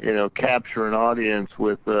 capture an audience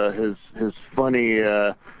with his funny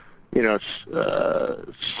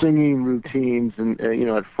singing routines and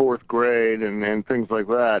at fourth grade and things like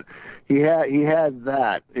that. He had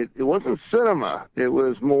that. It wasn't cinema. It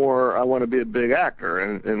was more I want to be a big actor,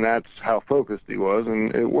 and that's how focused he was,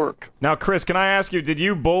 and it worked. Now, Chris, can I ask you, did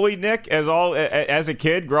you bully Nick as a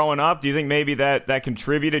kid growing up? Do you think maybe that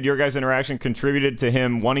contributed, your guys' interaction contributed to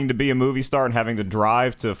him wanting to be a movie star and having the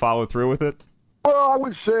drive to follow through with it? Well, I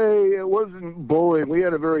would say it wasn't bullying. We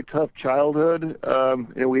had a very tough childhood.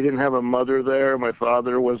 We didn't have a mother there. My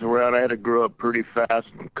father was around. I had to grow up pretty fast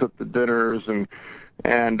and cook the dinners, and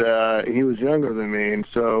he was younger than me. And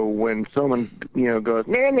so when someone goes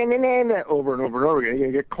nah, nah, nah, nah, nah, over and over and over again,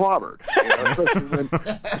 you get clobbered.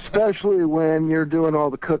 Especially when you're doing all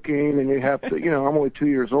the cooking and you have to. I'm only 2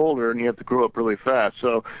 years older, and you have to grow up really fast.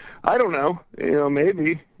 So I don't know.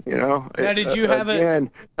 Maybe. Now, did you have Again,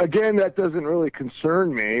 that doesn't really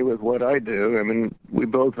concern me with what I do. I mean, we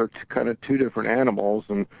both are kind of two different animals,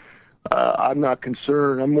 and I'm not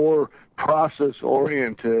concerned. I'm more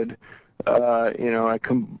process-oriented. I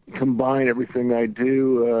combine everything I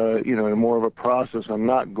do, in more of a process. I'm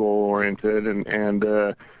not goal-oriented,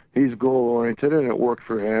 and he's goal-oriented, and it worked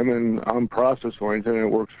for him, and I'm process-oriented, and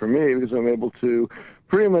it works for me because I'm able to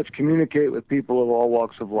pretty much communicate with people of all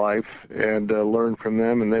walks of life and learn from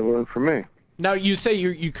them, and they learn from me. Now, you say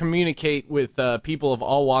you communicate with people of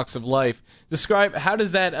all walks of life. Describe, how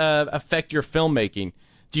does that affect your filmmaking?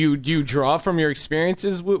 Do you draw from your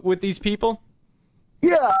experiences with these people?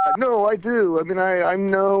 Yeah, no, I do. I mean, I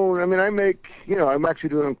make, I'm actually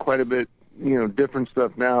doing quite a bit, different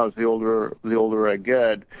stuff now as the older I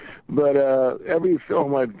get. But every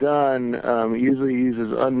film I've done usually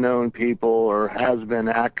uses unknown people or has-been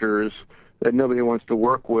actors that nobody wants to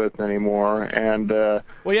work with anymore. And I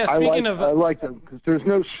like them because there's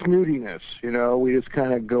no snootiness. We just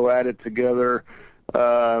kind of go at it together.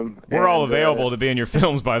 We're all available to be in your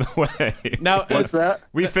films, by the way. Now, what's that?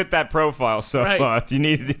 We fit that profile, so right. If you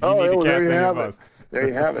need to cast any of us. There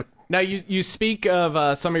you have it. Now, you speak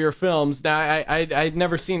of some of your films. Now, I'd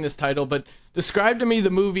never seen this title, but describe to me the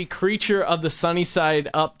movie Creature of the Sunnyside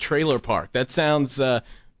Up Trailer Park. That sounds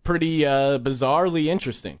pretty bizarrely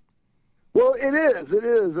interesting. Well, it is. It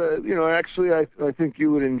is. Actually, I think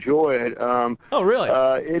you would enjoy it. Oh, really?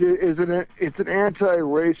 It's an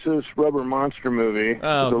anti-racist rubber monster movie.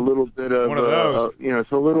 Oh, It's a little bit of one of those.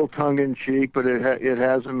 it's a little tongue-in-cheek, but it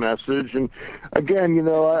has a message. And again,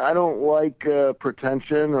 I don't like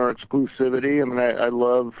pretension or exclusivity. I mean, I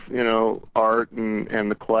love art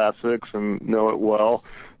and the classics and know it well.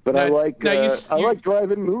 But I like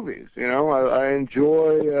drive-in movies. I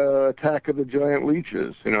enjoy Attack of the Giant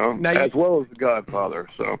Leeches. As well as The Godfather.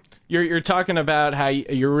 So you're talking about how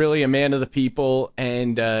you're really a man of the people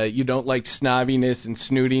and you don't like snobbiness and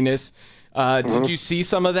snootiness. Did you see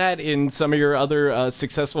some of that in some of your other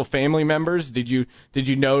successful family members? Did you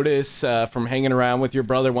notice from hanging around with your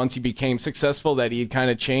brother once he became successful that he had kind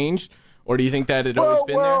of changed? Or do you think that had always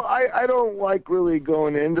been there? Well, I don't like really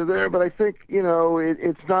going into there, but I think,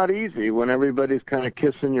 it's not easy when everybody's kind of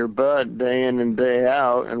kissing your butt day in and day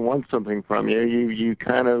out and wants something from you. You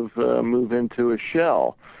kind of move into a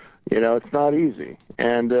shell. It's not easy.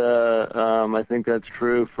 And I think that's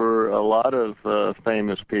true for a lot of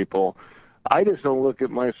famous people. I just don't look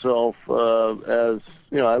at myself as,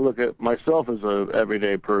 I look at myself as a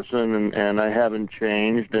everyday person, and I haven't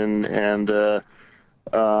changed, and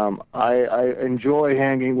I enjoy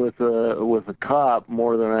hanging with a cop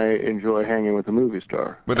more than I enjoy hanging with a movie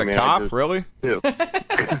star. With a cop, really? Do.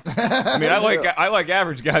 I mean, I like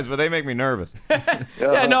average guys, but they make me nervous.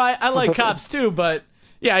 Yeah, no, I like cops too, but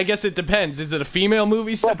yeah, I guess it depends. Is it a female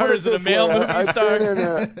movie star or is it a male movie star?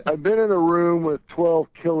 I've been in a room with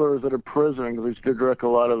 12 killers at a prison because I used to direct a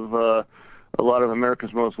lot of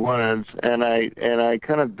America's Most Wanted, and I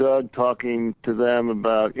kind of dug talking to them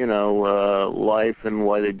about life and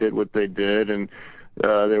why they did what they did, and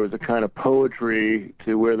there was a kind of poetry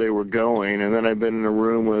to where they were going. And then I've been in a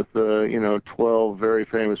room with 12 very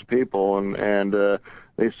famous people, and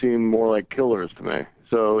they seem more like killers to me.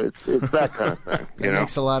 So it's that kind of thing. That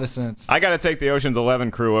makes a lot of sense. I got to take the Ocean's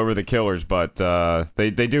 11 crew over the Killers, but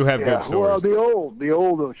they do have good stories. Well, the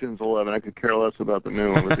old Ocean's 11, I could care less about the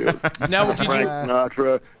new one with you. Now, Frank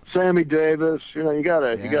Sinatra, Sammy Davis, you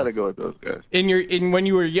gotta go with those guys. When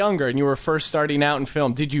you were younger and you were first starting out in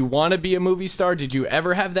film, did you want to be a movie star? Did you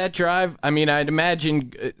ever have that drive? I mean, I'd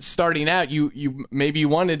imagine starting out, you maybe you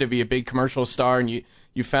wanted to be a big commercial star and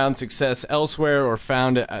you found success elsewhere or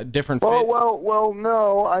found a different fit? Well,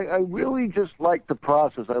 no. I really just like the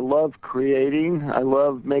process. I love creating. I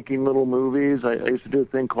love making little movies. I used to do a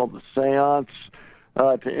thing called The Seance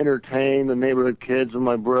to entertain the neighborhood kids, and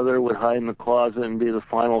my brother would hide in the closet and be the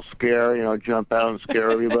final scare, jump out and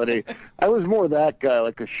scare everybody. I was more that guy,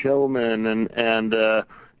 like a showman, and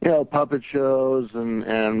puppet shows, and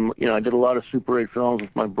I did a lot of Super 8 films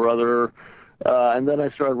with my brother. And then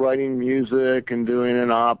I started writing music and doing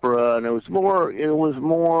an opera, and it was more,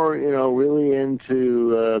 really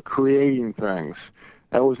into creating things.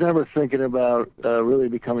 I was never thinking about really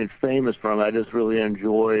becoming famous from it. I just really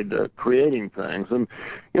enjoyed creating things. And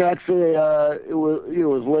actually, it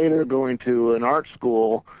was later going to an art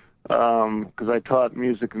school because I taught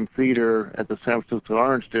music and theater at the San Francisco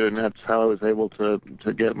Art Institute, and that's how I was able to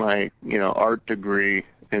get my art degree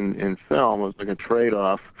in film. It was like a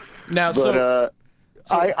trade-off. Now, I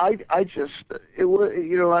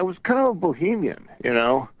was kind of a bohemian,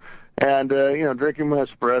 and drinking my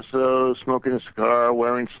espresso, smoking a cigar,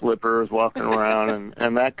 wearing slippers, walking around,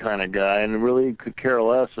 and that kind of guy, and really could care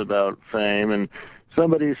less about fame. And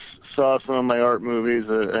somebody saw some of my art movies,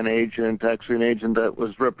 an agent that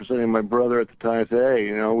was representing my brother at the time, said,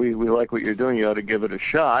 "Hey, we like what you're doing. You ought to give it a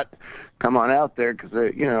shot. Come on out there, because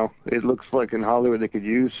it looks like in Hollywood they could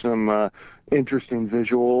use some interesting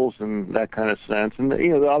visuals and that kind of sense." And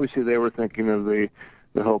obviously they were thinking of the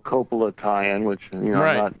whole Coppola tie-in, which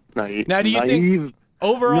right. I'm now, do you think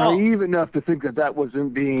overall naive enough to think that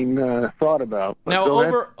wasn't being thought about? But now,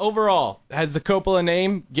 overall, has the Coppola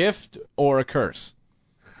name gift or a curse?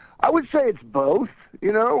 I would say it's both.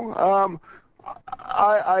 I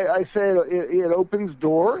say it opens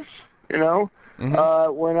doors.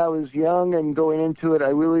 Mm-hmm. When I was young and going into it, I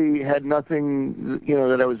really had nothing,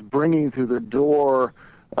 that I was bringing through the door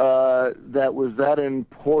that was that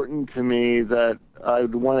important to me that I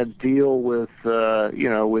would want to deal with,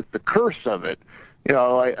 with the curse of it.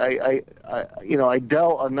 I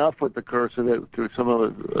dealt enough with the curse of it through some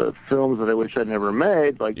of the films that I wish I'd never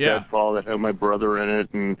made, like Deadfall, that had my brother in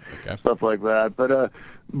it and stuff like that.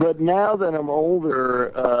 But now that I'm older,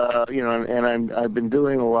 and I've been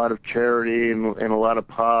doing a lot of charity and a lot of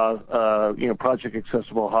Project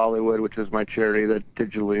Accessible Hollywood, which is my charity that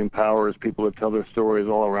digitally empowers people to tell their stories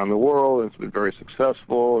all around the world. It's been very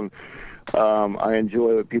successful, and I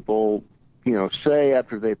enjoy what people say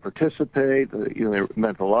after they participate. It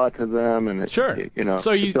meant a lot to them, and sure.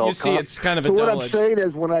 So you see, it's kind of a double-edged. What I'm saying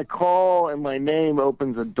is, when I call and my name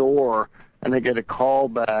opens a door, and I get a call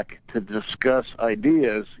back to discuss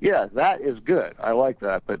ideas, yeah, that is good. I like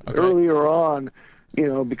that. But earlier on,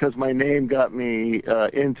 because my name got me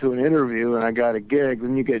into an interview and I got a gig,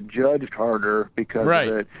 then you get judged harder because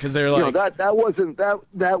of it. Because they're like, that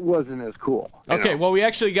wasn't as cool. Okay, well, we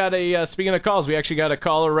actually got speaking of calls, we actually got a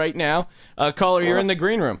caller right now. Caller, you're in the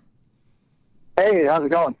green room. Hey, how's it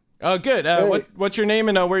going? Oh, good. Hey. What's your name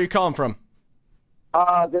and where are you calling from?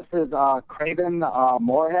 This is Craven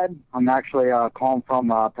Moorhead. I'm actually calling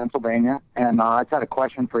from Pennsylvania, and I just had a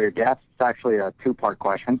question for your guest. It's actually a two-part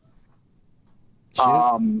question.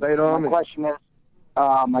 My question is,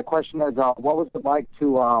 what was it like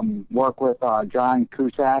to work with John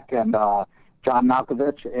Cusack and John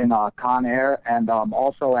Malkovich in Con Air, and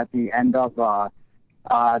also at the end of the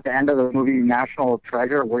movie National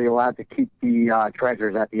Treasure, were you allowed to keep the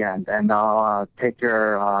treasures at the end? And take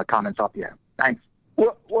your comments off the air. Thanks.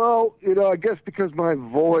 Well, I guess because my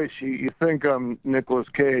voice, you think I'm Nicolas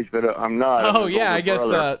Cage, but I'm not. Oh, yeah, I guess,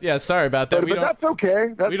 sorry about that. But that's okay.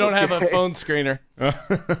 We don't have a phone screener. No,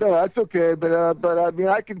 that's okay. But I mean,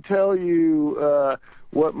 I can tell you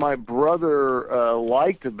what my brother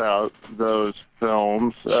liked about those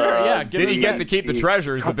films. Sure, yeah. Did he get to keep the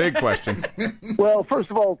treasure is the big question. Well, first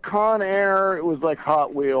of all, Con Air, it was like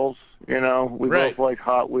Hot Wheels. We both liked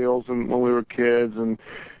Hot Wheels when we were kids, and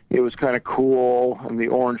it was kind of cool, and the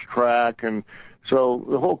orange track, and so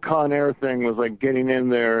the whole Con Air thing was like getting in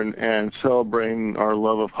there and celebrating our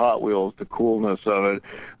love of Hot Wheels, the coolness of it.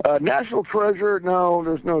 National Treasure, no,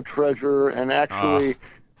 there's no treasure, and actually,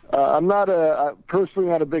 I'm personally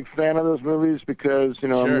not a big fan of those movies because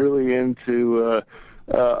I'm really into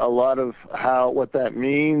a lot of what that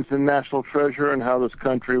means in National Treasure and how this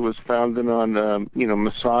country was founded on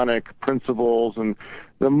Masonic principles, and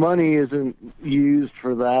the money isn't used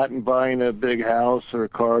for that and buying a big house or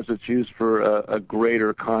cars. It's used for a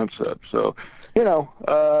greater concept. So,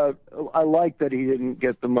 I like that he didn't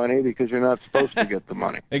get the money because you're not supposed to get the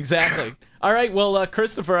money. Exactly. All right. Well,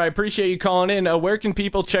 Christopher, I appreciate you calling in. Where can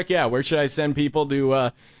people check you out? Where should I send people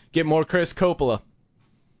to get more Chris Coppola?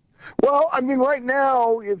 Well, I mean, right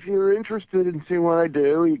now, if you're interested in seeing what I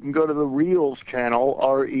do, you can go to the Reels channel,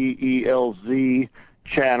 REELZ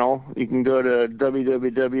channel. You can go to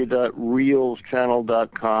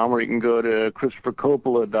www.reelschannel.com, or you can go to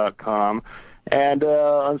christophercoppola.com. And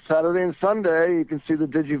on Saturday and Sunday, you can see the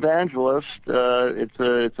Digivangelist.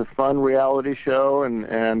 It's a fun reality show,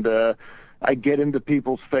 and I get into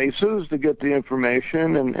people's faces to get the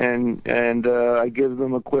information, and I give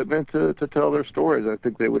them equipment to tell their stories. I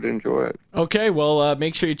think they would enjoy it. Okay, well,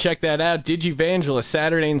 make sure you check that out. Digivangelist,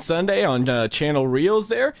 Saturday and Sunday on Channel Reels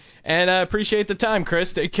there. And I appreciate the time,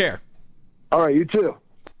 Chris. Take care. All right, you too.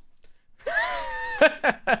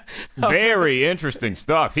 Very interesting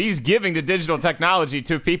stuff. He's giving the digital technology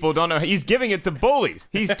to people who don't know. He's giving it to bullies.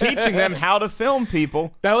 He's teaching them how to film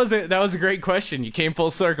people. That was a great question. You came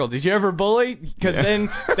full circle. Did you ever bully? Because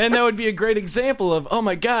then that would be a great example of, oh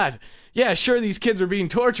my God, yeah, sure, these kids are being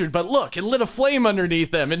tortured, but look, it lit a flame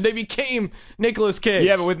underneath them, and they became Nicolas Cage.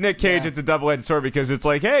 Yeah, but with Nick Cage, it's a double-edged sword because it's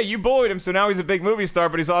like, hey, you bullied him, so now he's a big movie star,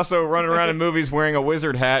 but he's also running around in movies wearing a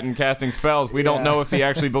wizard hat and casting spells. We don't know if he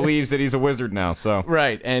actually believes that he's a wizard now. So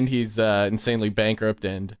right, and he's insanely bankrupt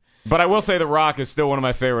and. But I will say The Rock is still one of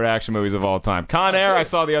my favorite action movies of all time. Con Air, I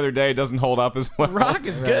saw the other day, doesn't hold up as well. The Rock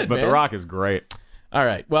is good, but man. The Rock is great. All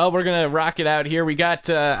right, well, we're gonna rock it out here. We got.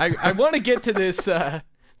 I want to get to this.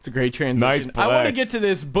 It's a great transition. Nice play. I want to get to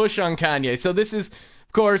this Bush on Kanye. So this is,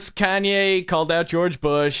 of course, Kanye called out George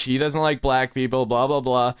Bush. He doesn't like black people, blah, blah,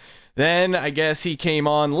 blah. Then I guess he came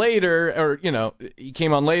on later,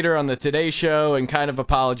 on the Today Show and kind of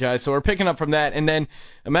apologized. So we're picking up from that. And then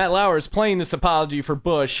Matt Lauer is playing this apology for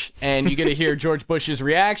Bush, and you get to hear George Bush's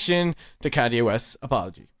reaction to Kanye West's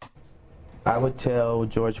apology. I would tell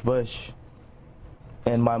George Bush,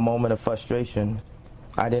 in my moment of frustration,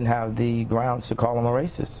 I didn't have the grounds to call him a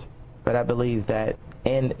racist. But I believe that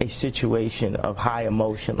in a situation of high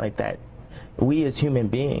emotion like that, we as human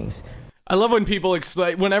beings. I love when people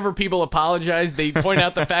whenever people apologize, they point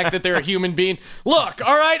out the fact that they're a human being. Look,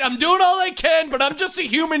 all right, I'm doing all I can, but I'm just a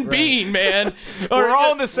human being, man. We're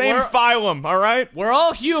all in the same phylum, all right? We're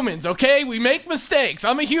all humans, okay? We make mistakes.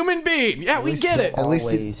 I'm a human being. Yeah, we get it. At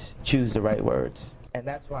least choose the right words. And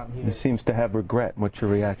that's why I'm here. He seems to have regret. What's your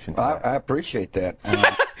reaction to that? I appreciate that.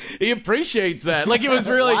 He appreciates that. Like it was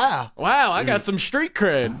really, wow, I got some street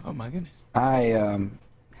cred. Oh, my goodness. I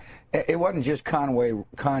it wasn't just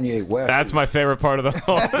Kanye West. That's my favorite part of the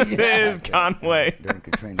whole is Conway. During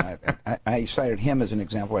Katrina. I cited him as an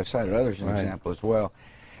example. I cited others as an example as well.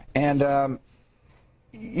 And,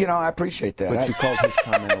 I appreciate that. But you called his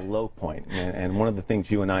comment a low point, and one of the things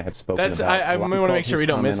you and I have spoken about. I want to make sure we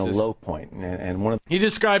don't miss this. A low point, and he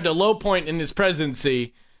described a low point in his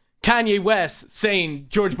presidency. Kanye West saying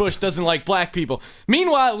George Bush doesn't like black people.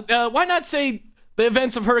 Meanwhile, why not say the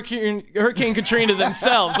events of Hurricane Katrina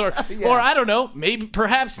themselves, or I don't know, maybe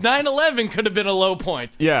perhaps 9/11 could have been a low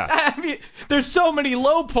point. Yeah. I mean, there's so many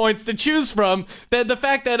low points to choose from that the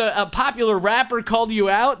fact that a popular rapper called you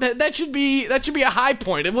out, that should be a high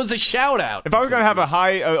point. It was a shout out. If I was gonna have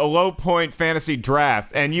a low point fantasy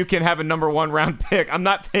draft, and you can have a number 1 round pick, I'm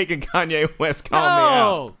not taking Kanye West calling me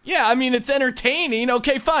out. Yeah, I mean it's entertaining.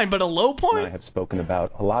 Okay, fine, but a low point. I have spoken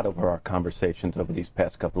about a lot of our conversations over these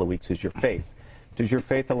past couple of weeks is your faith. Does your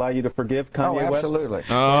faith allow you to forgive Kanye West? Absolutely.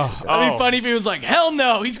 That'd be funny if he was like, hell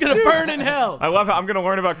no, he's going to burn in hell. I love how I'm going to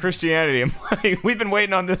learn about Christianity. We've been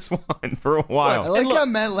waiting on this one for a while. I like how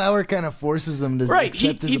Matt Lauer kind of forces them to accept his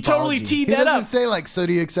apology. He totally teed that up. He doesn't say, like, so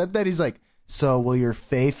do you accept that? He's like, so will your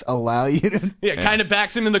faith allow you to? Yeah, kind of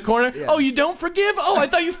backs him in the corner. Yeah. Oh, you don't forgive? Oh, I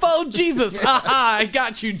thought you followed Jesus. Ha ha, I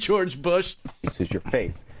got you, George Bush. This is your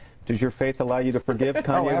faith. Does your faith allow you to forgive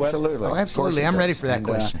Kanye West? Absolutely. Oh, absolutely. I'm ready for that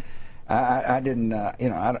question. I didn't,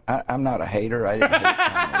 I'm not a hater. I didn't hate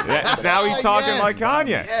Kanye. Now he's talking like Kanye.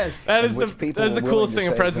 Yes. That is the coolest thing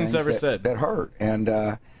a president's ever said. That hurt.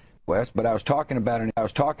 And West, but I was talking about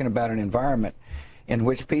an environment in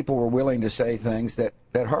which people were willing to say things that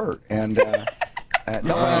hurt. And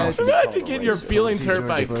imagine getting your feelings hurt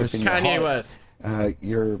by Kanye West.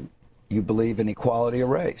 You believe in equality of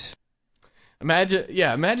race.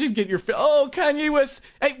 Imagine getting your Kanye West.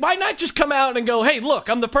 Hey, why not just come out and go, hey, look,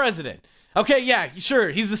 I'm the president. Okay, yeah, sure,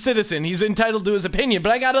 he's a citizen, he's entitled to his opinion,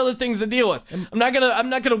 but I got other things to deal with. I'm not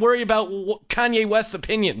gonna worry about Kanye West's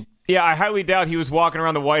opinion. Yeah, I highly doubt he was walking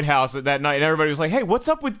around the White House that night and everybody was like, hey, what's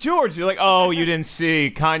up with George? You're like, oh, you didn't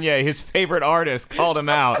see Kanye, his favorite artist, called him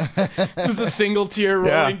out. Just a single tear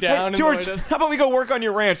rolling down. Hey, George, how about we go work on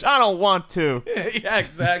your ranch? I don't want to. Yeah,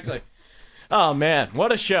 exactly. Oh man,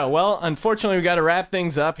 what a show. Well, unfortunately, we got to wrap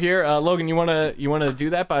things up here. Logan, you wanna do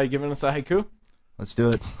that by giving us a haiku? Let's do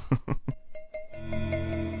it.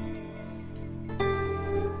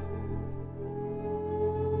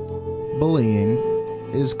 Bullying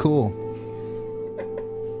is cool.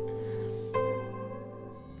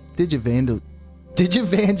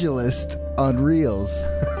 Digivangelist on Reels.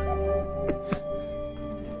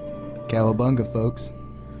 Cowabunga, folks.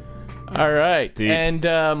 All right. Deep. And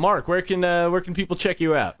Mark, where can people check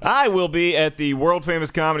you out? I will be at the world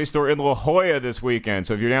famous Comedy Store in La Jolla this weekend.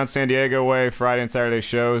 So if you're down San Diego way, Friday and Saturday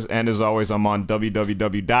shows, and as always, I'm on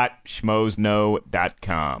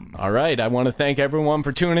www.schmoesknow.com. All right. I want to thank everyone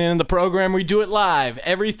for tuning in to the program. We do it live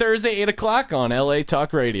every Thursday, 8 o'clock on LA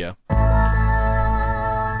Talk Radio.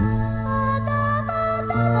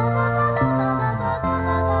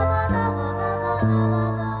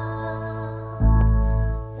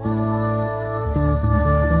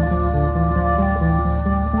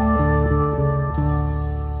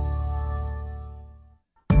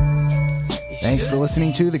 Thanks for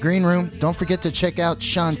listening to The Green Room. Don't forget to check out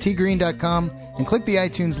SeanTGreen.com and click the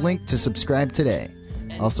iTunes link to subscribe today.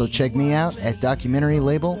 Also check me out at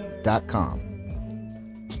DocumentaryLabel.com.